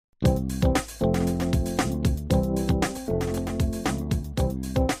And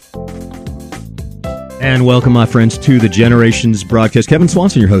welcome, my friends, to the Generations broadcast. Kevin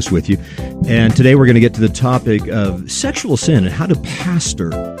Swanson, your host, with you. And today we're going to get to the topic of sexual sin and how to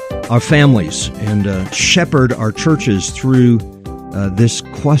pastor our families and shepherd our churches through this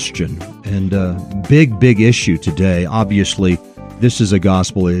question. And big issue today. Obviously, this is a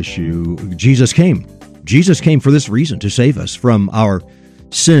gospel issue. Jesus came. Jesus came for this reason, to save us from our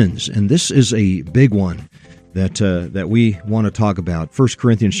sins. And this is a big one that we want to talk about. 1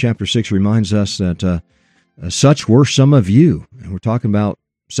 Corinthians chapter 6 reminds us that such were some of you. And we're talking about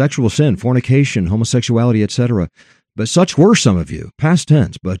sexual sin, fornication, homosexuality, etc. But such were some of you, past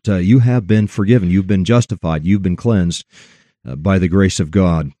tense, but you have been forgiven. You've been justified. You've been cleansed by the grace of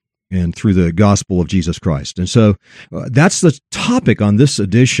God and through the gospel of Jesus Christ. And so that's the topic on this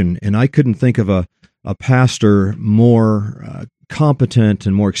edition. And I couldn't think of a pastor more competent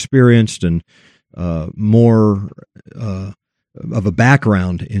and more experienced and more of a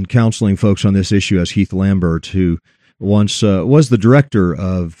background in counseling folks on this issue as Heath Lambert, who once was the director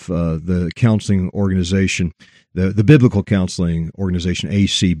of the counseling organization, the biblical counseling organization,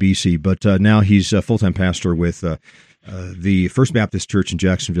 ACBC, but now he's a full-time pastor with the First Baptist Church in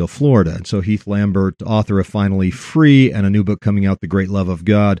Jacksonville, Florida. And so Heath Lambert, author of Finally Free and a new book coming out, The Great Love of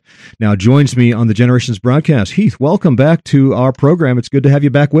God, now joins me on the Generations broadcast. Heath, welcome back to our program. It's good to have you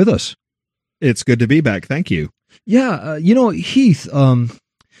back with us. It's good to be back. Thank you. Yeah, Heath,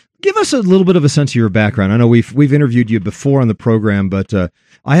 give us a little bit of a sense of your background. I know we've interviewed you before on the program, but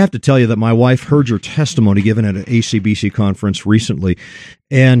I have to tell you that my wife heard your testimony given at an ACBC conference recently,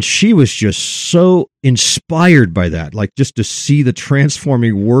 and she was just so inspired by that, like just to see the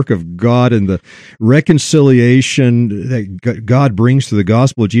transforming work of God and the reconciliation that God brings through the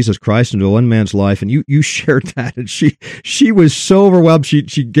gospel of Jesus Christ into one man's life. And you shared that, and she was so overwhelmed.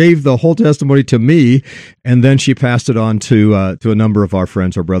 She gave the whole testimony to me, and then she passed it on to a number of our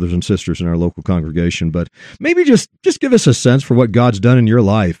friends, our brothers and sisters in our local congregation. But maybe just give us a sense for what God's done in your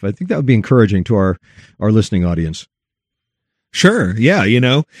life. I think that would be encouraging to our listening audience. Sure. Yeah.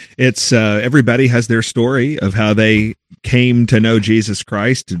 It's everybody has their story of how they came to know Jesus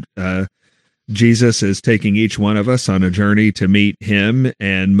Christ. Jesus is taking each one of us on a journey to meet him.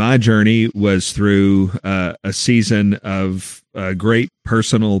 And my journey was through a season of great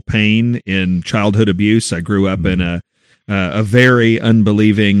personal pain in childhood abuse. I grew up in a very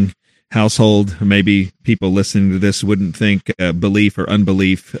unbelieving household. Maybe people listening to this wouldn't think belief or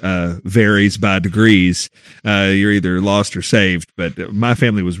unbelief varies by degrees. You're either lost or saved, but my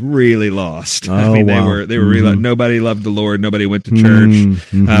family was really lost. Oh, I mean, wow. they were really, nobody loved the Lord. Nobody went to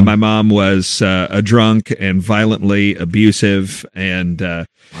church. My mom was a drunk and violently abusive. And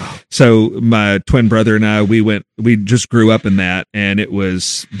so my twin brother and I, we just grew up in that, and it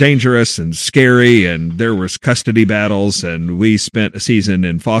was dangerous and scary, and there was custody battles, and we spent a season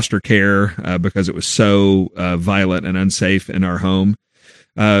in foster care because it was so violent and unsafe in our home.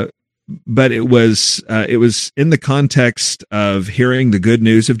 But it was in the context of hearing the good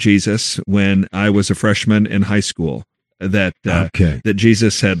news of Jesus when I was a freshman in high school, that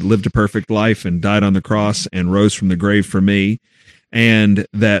Jesus had lived a perfect life and died on the cross and rose from the grave for me, and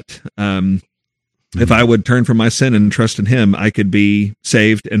that if I would turn from my sin and trust in him, I could be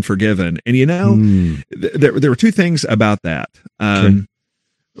saved and forgiven. And there were two things about that.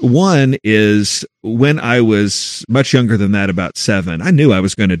 One is when I was much younger than that, about 7, I knew I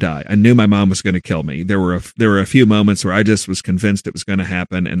was going to die. I knew my mom was going to kill me. There were a few moments where I just was convinced it was going to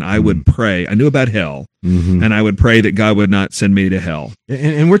happen, and I would pray. I knew about hell, and I would pray that God would not send me to hell.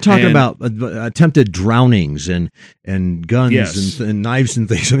 And we're talking about attempted drownings and guns, yes, and knives and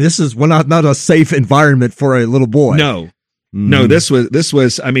things. I mean, this is not a safe environment for a little boy. No, this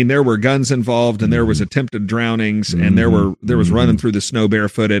was, I mean, there were guns involved, and there was attempted drownings, and there was running through the snow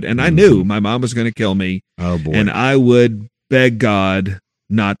barefooted, and I knew my mom was going to kill me. Oh, boy. And I would beg God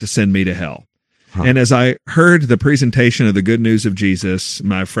not to send me to hell. And as I heard the presentation of the good news of Jesus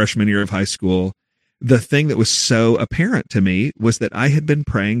my freshman year of high school, the thing that was so apparent to me was that I had been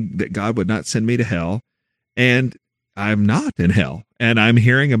praying that God would not send me to hell, and I'm not in hell, and I'm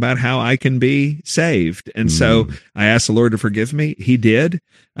hearing about how I can be saved. And so I asked the Lord to forgive me. He did.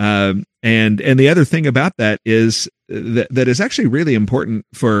 And the other thing about that is that is actually really important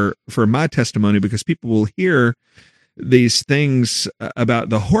for my testimony, because people will hear these things about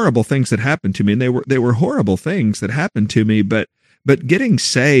the horrible things that happened to me. And they were horrible things that happened to me, but getting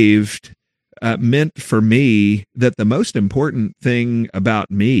saved meant for me that the most important thing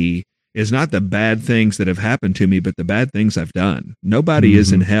about me is not the bad things that have happened to me, but the bad things I've done. Nobody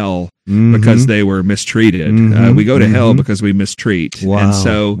is in hell because they were mistreated. We go to hell because we mistreat. Wow. And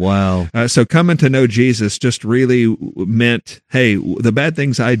so, so coming to know Jesus just really meant, hey, the bad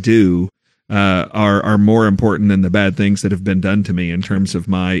things I do are more important than the bad things that have been done to me in terms of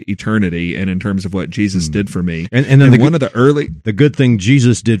my eternity and in terms of what Jesus did for me. And then the good thing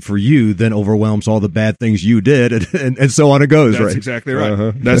Jesus did for you then overwhelms all the bad things you did, and so on it goes. That's right? Exactly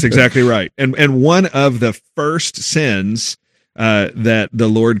right. That's exactly right. And one of the first sins that the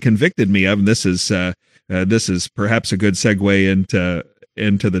Lord convicted me of, and this is perhaps a good segue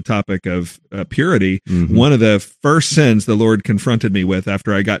into the topic of purity. One of the first sins the Lord confronted me with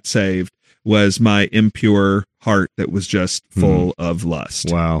after I got saved was my impure heart that was just full of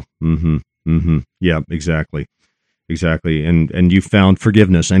lust. Wow. Yeah, exactly. And you found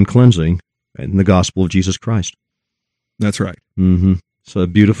forgiveness and cleansing in the gospel of Jesus Christ. That's right. So a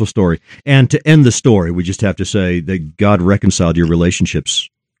beautiful story. And to end the story, we just have to say that God reconciled your relationships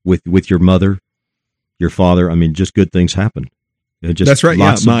with your mother, your father. I mean, just good things happened. That's right.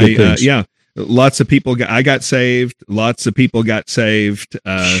 Lots of good things. Lots of people I got saved. Lots of people got saved.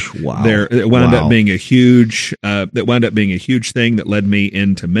 Wow. It wound up being a huge thing that led me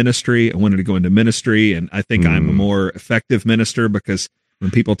into ministry. I wanted to go into ministry, and I think I'm a more effective minister because when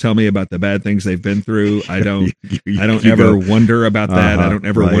people tell me about the bad things they've been through, I don't ever wonder about that. I don't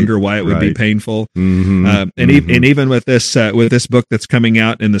ever wonder why it would be painful. And even with this book that's coming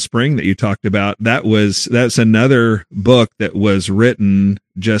out in the spring that you talked about, that's another book that was written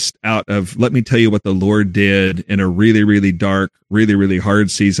just out of, let me tell you what the Lord did in a really, really dark, really, really hard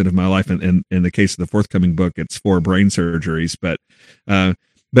season of my life. And in the case of the forthcoming book, it's 4 brain surgeries, but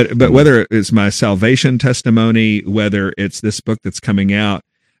whether it's my salvation testimony, whether it's this book that's coming out,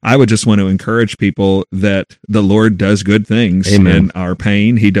 I would just want to encourage people that the Lord does good things in our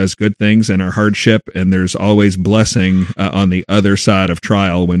pain. He does good things in our hardship, and there's always blessing on the other side of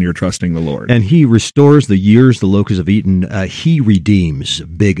trial when you're trusting the Lord. And He restores the years the locusts have eaten. He redeems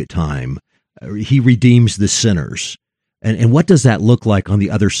big time. He redeems the sinners. And what does that look like on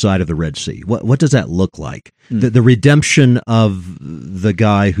the other side of the Red Sea? What does that look like? The redemption of the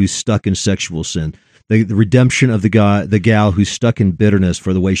guy who's stuck in sexual sin, the redemption of the gal who's stuck in bitterness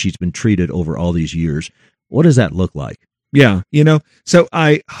for the way she's been treated over all these years. What does that look like? Yeah, so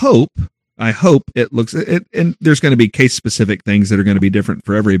I hope it looks, and there's going to be case specific things that are going to be different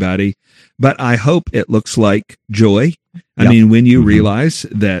for everybody, but I hope it looks like joy. I mean, when you realize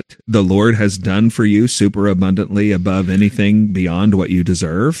that the Lord has done for you super abundantly above anything beyond what you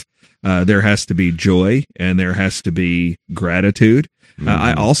deserve, there has to be joy and there has to be gratitude.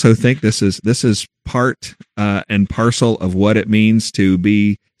 I also think this is part and parcel of what it means to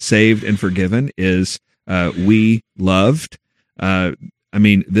be saved and forgiven is we loved. I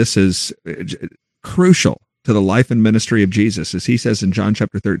mean, this is crucial to the life and ministry of Jesus. As he says in John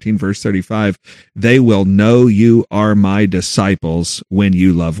chapter 13, verse 35, they will know you are my disciples when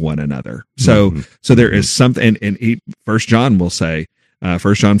you love one another. So there is something, and 1 John will say, 1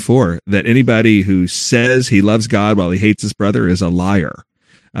 John 4, that anybody who says he loves God while he hates his brother is a liar.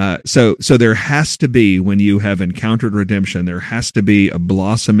 So there has to be, when you have encountered redemption, there has to be a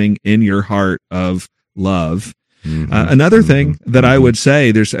blossoming in your heart of love. Another thing that I would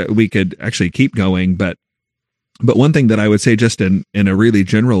say, we could actually keep going, but one thing that I would say just in a really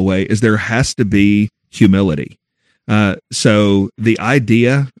general way is there has to be humility. So the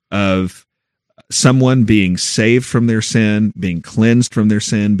idea of someone being saved from their sin, being cleansed from their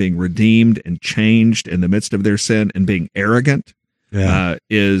sin, being redeemed and changed in the midst of their sin, and being arrogant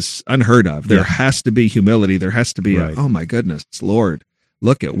is unheard of. There has to be humility. There has to be oh my goodness, Lord,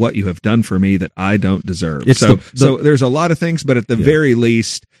 look at what you have done for me that I don't deserve. So there's a lot of things, but at the very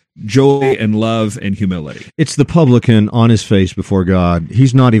least, joy and love and humility. It's the publican on his face before God.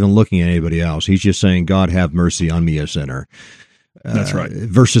 He's not even looking at anybody else. He's just saying, God, have mercy on me, a sinner. That's right.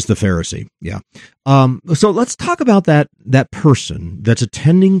 Versus the Pharisee. Yeah. So let's talk about that person that's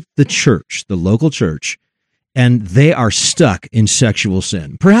attending the church, the local church, and they are stuck in sexual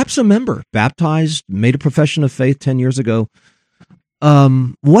sin. Perhaps a member, baptized, made a profession of faith 10 years ago.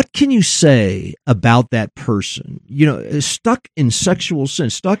 What can you say about that person? Stuck in sexual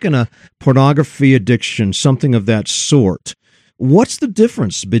sin, stuck in a pornography addiction, something of that sort. What's the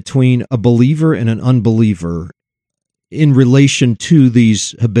difference between a believer and an unbeliever in relation to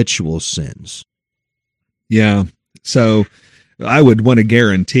these habitual sins? Yeah. So I would want to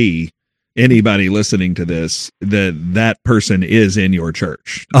guarantee anybody listening to this, that person is in your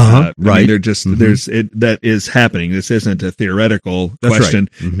church. Right. I mean, they're just that is happening. This isn't a theoretical question.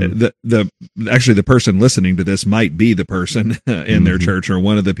 Right. Actually the person listening to this might be the person in their church or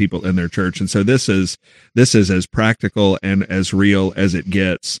one of the people in their church. And so this is as practical and as real as it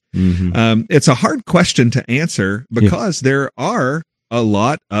gets. It's a hard question to answer because there are a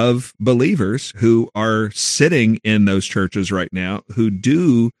lot of believers who are sitting in those churches right now who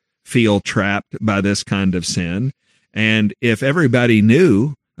do feel trapped by this kind of sin. And if everybody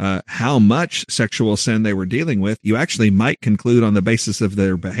knew how much sexual sin they were dealing with, you actually might conclude on the basis of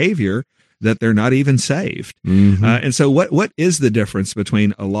their behavior that they're not even saved. And so what is the difference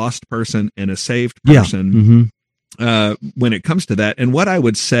between a lost person and a saved person when it comes to that? And what I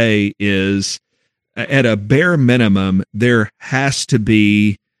would say is, at a bare minimum, there has to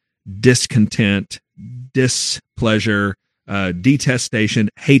be discontent, displeasure, detestation,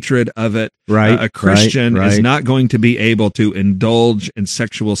 hatred of it. Right. A Christian is not going to be able to indulge in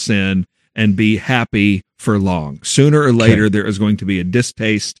sexual sin and be happy for long. Sooner or later, there is going to be a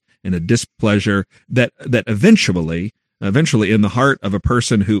distaste and a displeasure that eventually in the heart of a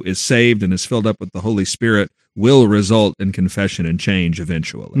person who is saved and is filled up with the Holy Spirit will result in confession and change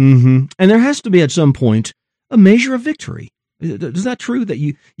eventually. And there has to be at some point a measure of victory. Is that true? That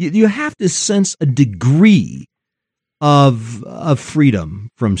you have to sense a degree of freedom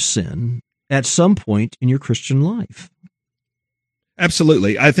from sin at some point in your Christian life.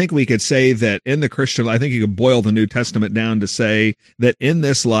 Absolutely. I think we could say that in the Christian life, I think you could boil the New Testament down to say that in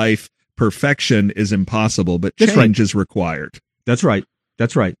this life, perfection is impossible, but change is required. That's right.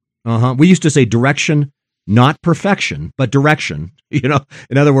 That's right. We used to say direction, not perfection, but direction. In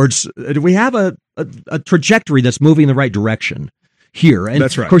other words, we have a trajectory that's moving in the right direction here. And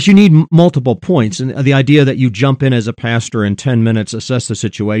that's right. Of course, you need multiple points. And the idea that you jump in as a pastor in 10 minutes, assess the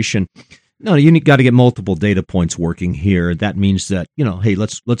situation. No, you got to get multiple data points working here. That means that, hey,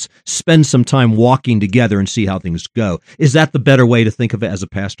 let's spend some time walking together and see how things go. Is that the better way to think of it as a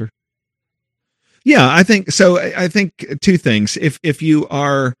pastor? Yeah, I think so. I think two things. If you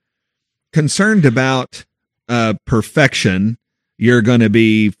are concerned about perfection, you're going to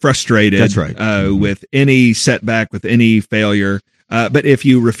be frustrated. That's right. With any setback, with any failure. But if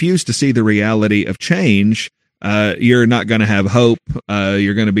you refuse to see the reality of change, you're not going to have hope.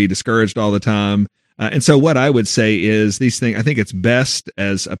 You're going to be discouraged all the time. And so what I would say is these things, I think it's best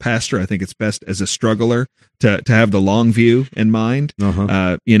as a pastor, I think it's best as a struggler to have the long view in mind.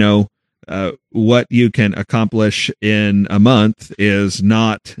 What you can accomplish in a month is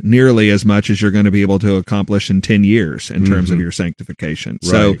not nearly as much as you're going to be able to accomplish in 10 years in terms of your sanctification.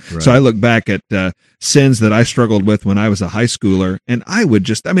 So I look back at sins that I struggled with when I was a high schooler, and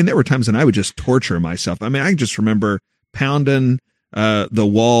there were times when I would just torture myself. I just remember pounding the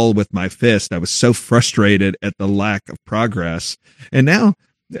wall with my fist. I was so frustrated at the lack of progress. And now,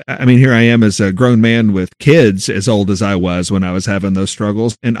 here I am as a grown man with kids as old as I was when I was having those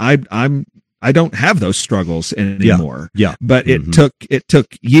struggles, and I don't have those struggles anymore. Yeah. But it took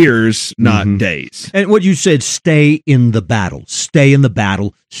years, not days. And what you said, stay in the battle, stay in the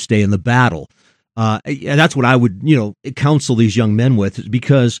battle, stay in the battle. And that's what I would, counsel these young men with,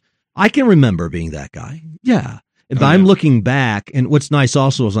 because I can remember being that guy. Yeah. But I'm looking back, and what's nice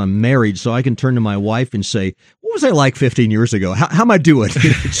also is I'm married, so I can turn to my wife and say, what was I like 15 years ago? How am I doing?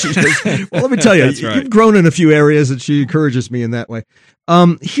 She says, well, let me tell you, you've grown in a few areas, and she encourages me in that way.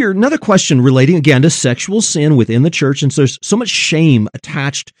 Here, another question relating, again, to sexual sin within the church, and so there's so much shame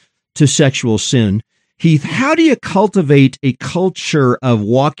attached to sexual sin. Heath, how do you cultivate a culture of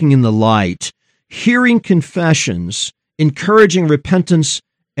walking in the light, hearing confessions, encouraging repentance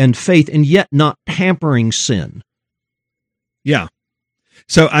and faith, and yet not pampering sin? Yeah.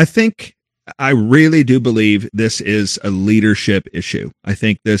 So I really do believe this is a leadership issue. I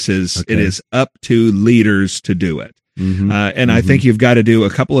think it is up to leaders to do it. I think you've got to do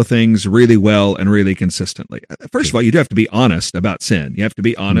a couple of things really well and really consistently. First of all, you do have to be honest about sin. You have to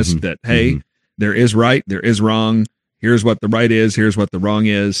be honest that, hey, there is right, there is wrong. Here's what the right is. Here's what the wrong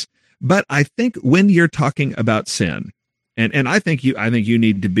is. But I think when you're talking about sin, and I think you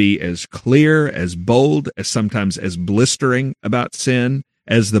need to be as clear, as bold, as sometimes as blistering about sin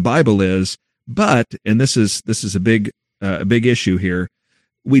as the Bible is. But, and this is a big issue here,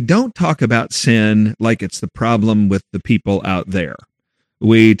 we don't talk about sin like it's the problem with the people out there.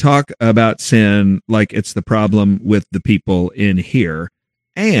 We talk about sin like it's the problem with the people in here.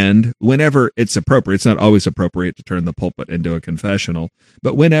 And whenever it's appropriate, it's not always appropriate to turn the pulpit into a confessional,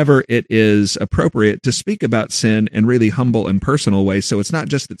 but whenever it is appropriate to speak about sin in really humble and personal ways. So it's not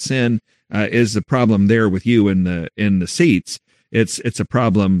just that sin is the problem there with you in the seats. it's a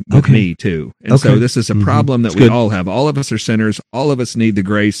problem with me too. And so this is a problem that we all have. All of us are sinners. All of us need the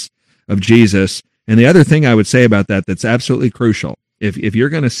grace of Jesus. And the other thing I would say about that that's absolutely crucial, if you're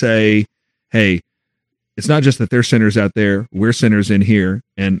going to say, hey, it's not just that there's sinners out there, we're sinners in here,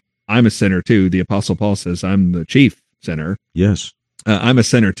 and I'm a sinner too. The Apostle Paul says I'm the chief sinner. Yes. I'm a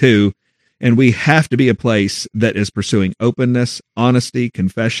sinner too. And we have to be a place that is pursuing openness, honesty,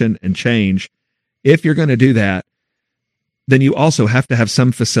 confession, and change. If you're going to do that, then you also have to have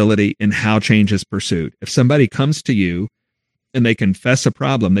some facility in how change is pursued. If somebody comes to you and they confess a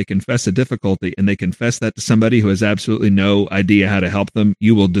problem, they confess a difficulty, and they confess that to somebody who has absolutely no idea how to help them,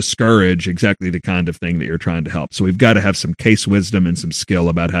 you will discourage exactly the kind of thing that you're trying to help. So we've got to have some case wisdom and some skill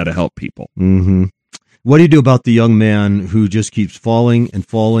about how to help people. Mm-hmm. What do you do about the young man who just keeps falling and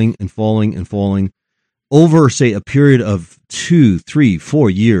falling and falling and falling over, say, a period of 2, 3, 4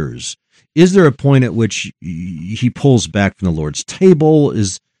 years? Is there a point at which he pulls back from the Lord's table? Do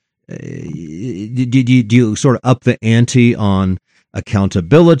you sort of up the ante on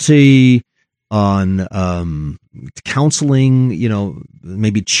accountability, on counseling?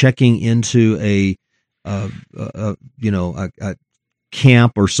 Maybe checking into a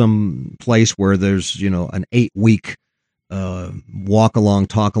camp or some place where there's an 8-week walk along,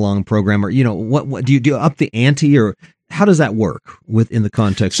 talk along program, or what do you up the ante, or how does that work within the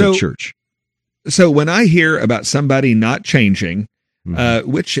context of church? So when I hear about somebody not changing,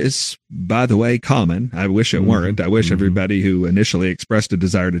 which is, by the way, common. I wish it weren't. I wish everybody who initially expressed a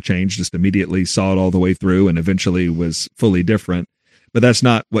desire to change just immediately saw it all the way through and eventually was fully different. But that's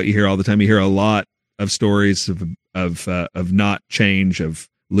not what you hear all the time. You hear a lot of stories of not change, of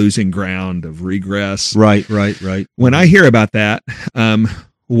losing ground, of regress. Right. When I hear about that,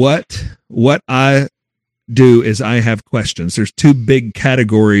 what I do is I have questions. There's 2 big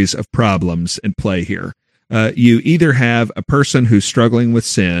categories of problems in play here. You either have a person who's struggling with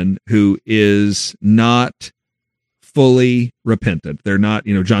sin who is not fully repentant. They're not,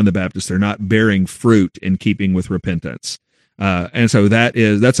 John the Baptist, they're not bearing fruit in keeping with repentance. And so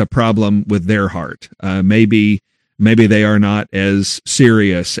that's a problem with their heart. Maybe they are not as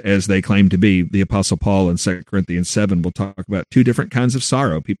serious as they claim to be. The Apostle Paul in 2 Corinthians 7 will talk about 2 different kinds of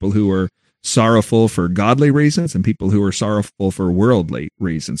sorrow: people who are sorrowful for godly reasons and people who are sorrowful for worldly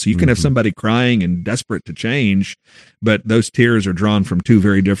reasons. So you can have somebody crying and desperate to change, but those tears are drawn from 2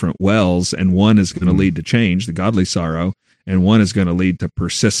 very different wells, and one is going to lead to change, the godly sorrow, and one is going to lead to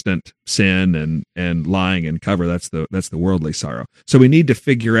persistent sin and lying and cover. That's the worldly sorrow. So we need to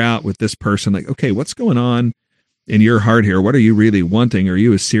figure out with this person, like, okay, what's going on in your heart here? What are you really wanting? Are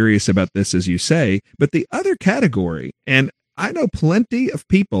you as serious about this as you say? But the other category, and I know plenty of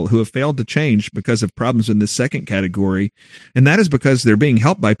people who have failed to change because of problems in this second category, and that is because they're being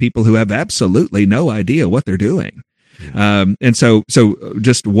helped by people who have absolutely no idea what they're doing. Yeah. And so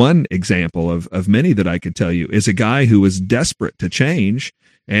just one example of many that I could tell you is a guy who was desperate to change,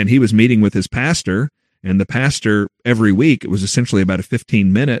 and he was meeting with his pastor, and the pastor every week, it was essentially about a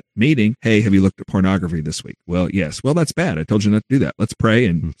 15-minute meeting. Hey, have you looked at pornography this week? Well, yes. Well, that's bad. I told you not to do that. Let's pray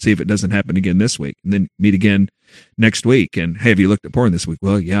and see if it doesn't happen again this week, and then meet again next week. And hey, have you looked at porn this week?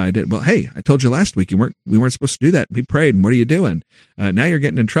 Well, yeah, I did. Well, hey, I told you last week we weren't supposed to do that. We prayed, and what are you doing? Now you're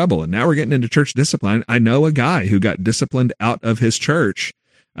getting in trouble, and now we're getting into church discipline. I know a guy who got disciplined out of his church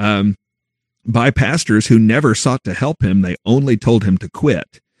by pastors who never sought to help him. They only told him to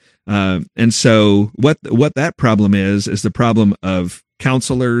quit. And so what that problem is the problem of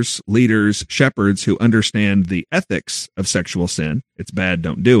counselors, leaders, shepherds who understand the ethics of sexual sin. It's bad,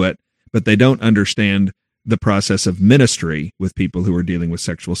 don't do it, but they don't understand the process of ministry with people who are dealing with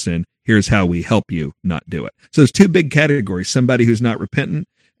sexual sin. Here's how we help you not do it. So there's 2 big categories: somebody who's not repentant,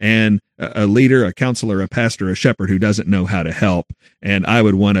 and a leader, a counselor, a pastor, a shepherd who doesn't know how to help. And I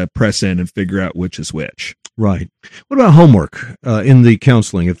would want to press in and figure out which is which. Right. What about homework in the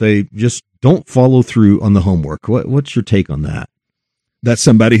counseling? If they just don't follow through on the homework, what's your take on that? That's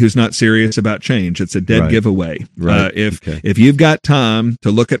somebody who's not serious about change. It's a dead giveaway. Right. If you've got time to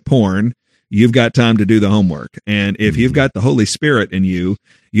look at porn, you've got time to do the homework. And if you've got the Holy Spirit in you,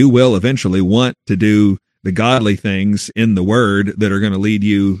 you will eventually want to do the godly things in the Word that are going to lead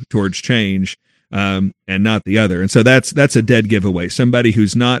you towards change, and not the other. And so that's a dead giveaway. Somebody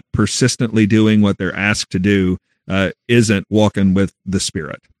who's not persistently doing what they're asked to do isn't walking with the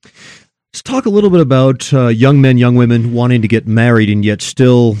Spirit. Let's talk a little bit about young men, young women wanting to get married and yet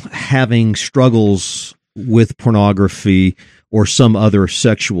still having struggles with pornography or some other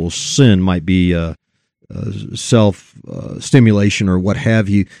sexual sin, might be self-stimulation or what have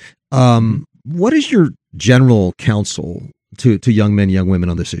you. What is your general counsel to young men, young women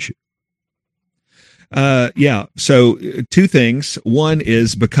on this issue? Yeah. So two things. One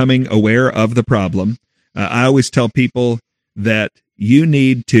is becoming aware of the problem. I always tell people that you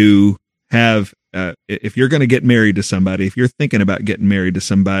need to have, if you're going to get married to somebody, if you're thinking about getting married to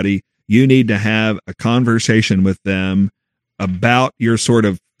somebody, you need to have a conversation with them about your sort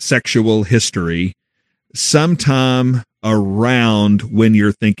of sexual history sometime around when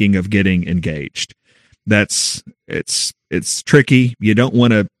you're thinking of getting engaged. It's tricky. You don't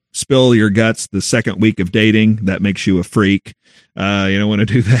want to spill your guts the second week of dating. That makes you a freak. You don't want to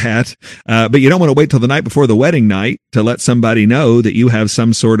do that. But you don't want to wait till the night before the wedding night to let somebody know that you have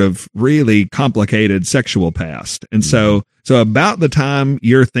some sort of really complicated sexual past. And so about the time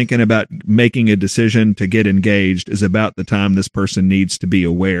you're thinking about making a decision to get engaged is about the time this person needs to be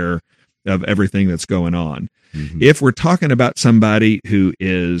aware of everything that's going on. Mm-hmm. If we're talking about somebody who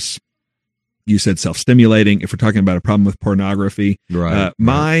is, you said self-stimulating, if we're talking about a problem with pornography,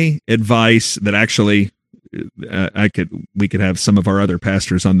 my advice that actually we could have some of our other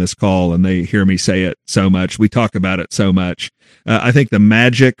pastors on this call and they hear me say it so much. We talk about it so much. I think the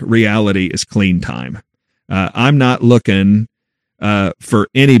magic reality is clean time. I'm not looking for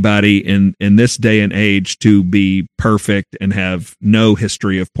anybody in this day and age to be perfect and have no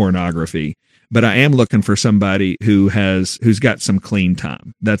history of pornography. But I am looking for somebody who's got some clean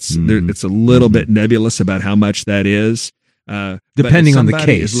time. It's a little bit nebulous about how much that is. Depending on the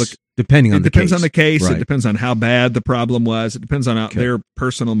case. It depends on the case. Right. It depends on how bad the problem was. It depends on their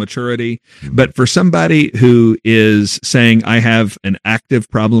personal maturity. Mm-hmm. But for somebody who is saying, I have an active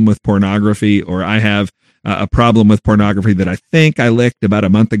problem with pornography, or I have a problem with pornography that I think I licked about a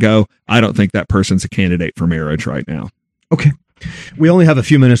month ago, I don't think that person's a candidate for marriage right now. Okay. We only have a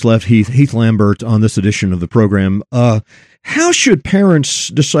few minutes left, Heath Lambert, on this edition of the program. How should parents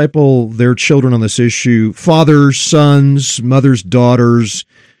disciple their children on this issue? Fathers, sons, mothers, daughters.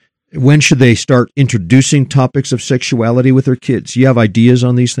 When should they start introducing topics of sexuality with their kids? You have ideas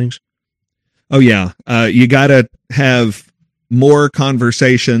on these things? Oh, yeah. You got to have more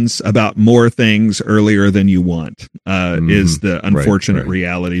conversations about more things earlier than you want, is the unfortunate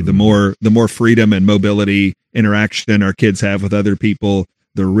reality. The more freedom and mobility interaction our kids have with other people,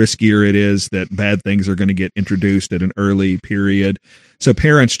 the riskier it is that bad things are going to get introduced at an early period. So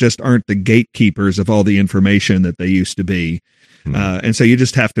parents just aren't the gatekeepers of all the information that they used to be. And so you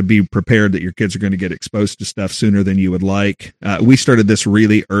just have to be prepared that your kids are going to get exposed to stuff sooner than you would like. We started this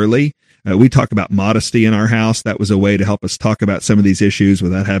really early. We talk about modesty in our house. That was a way to help us talk about some of these issues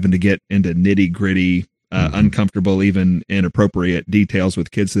without having to get into nitty gritty, uncomfortable, even inappropriate details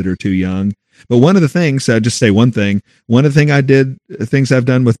with kids that are too young. But one of the things, just say one thing, things I've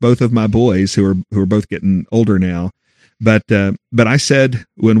done with both of my boys who are both getting older now. But I said,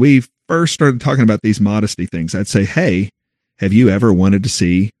 when we first started talking about these modesty things, I'd say, hey, have you ever wanted to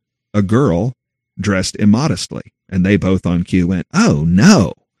see a girl dressed immodestly? And they both on cue went, oh,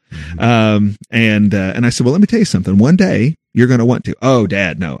 no. And I said, well, let me tell you something. One day you're going to want to. Oh,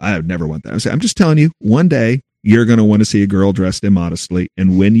 Dad, no, I would never want that. I said, I'm just telling you, one day you're going to want to see a girl dressed immodestly.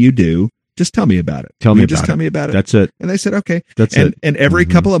 And when you do, just tell me about it. Tell me about it. That's it. And they said, okay. That's it. And every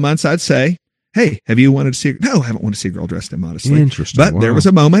couple of months I'd say, hey, have you wanted to see? No, I haven't wanted to see a girl dressed immodestly. Interesting. But there was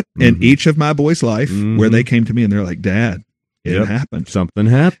a moment in each of my boys' life where they came to me and they're like, Dad, it happened. Something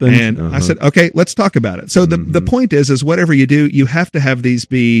happened. And I said, okay, let's talk about it. So the point is whatever you do, you have to have these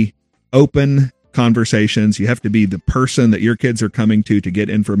be open conversations. You have to be the person that your kids are coming to get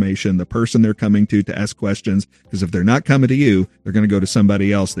information, the person they're coming to ask questions. Because if they're not coming to you, they're going to go to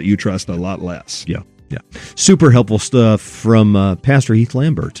somebody else that you trust a lot less. Yeah. Super helpful stuff from Pastor Heath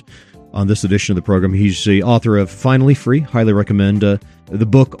Lambert on this edition of the program. He's the author of Finally Free. Highly recommend the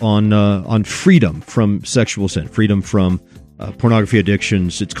book on freedom from sexual sin, freedom from pornography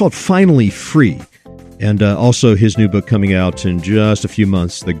addictions. It's called Finally Free. And also his new book coming out in just a few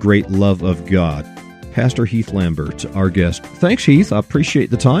months, The Great Love of God. Pastor Heath Lambert, our guest. Thanks, Heath. I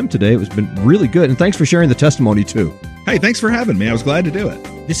appreciate the time today. It was been really good. And thanks for sharing the testimony, too. Hey, thanks for having me. I was glad to do it.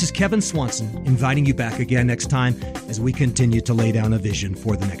 This is Kevin Swanson inviting you back again next time as we continue to lay down a vision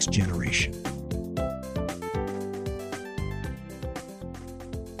for the next generation.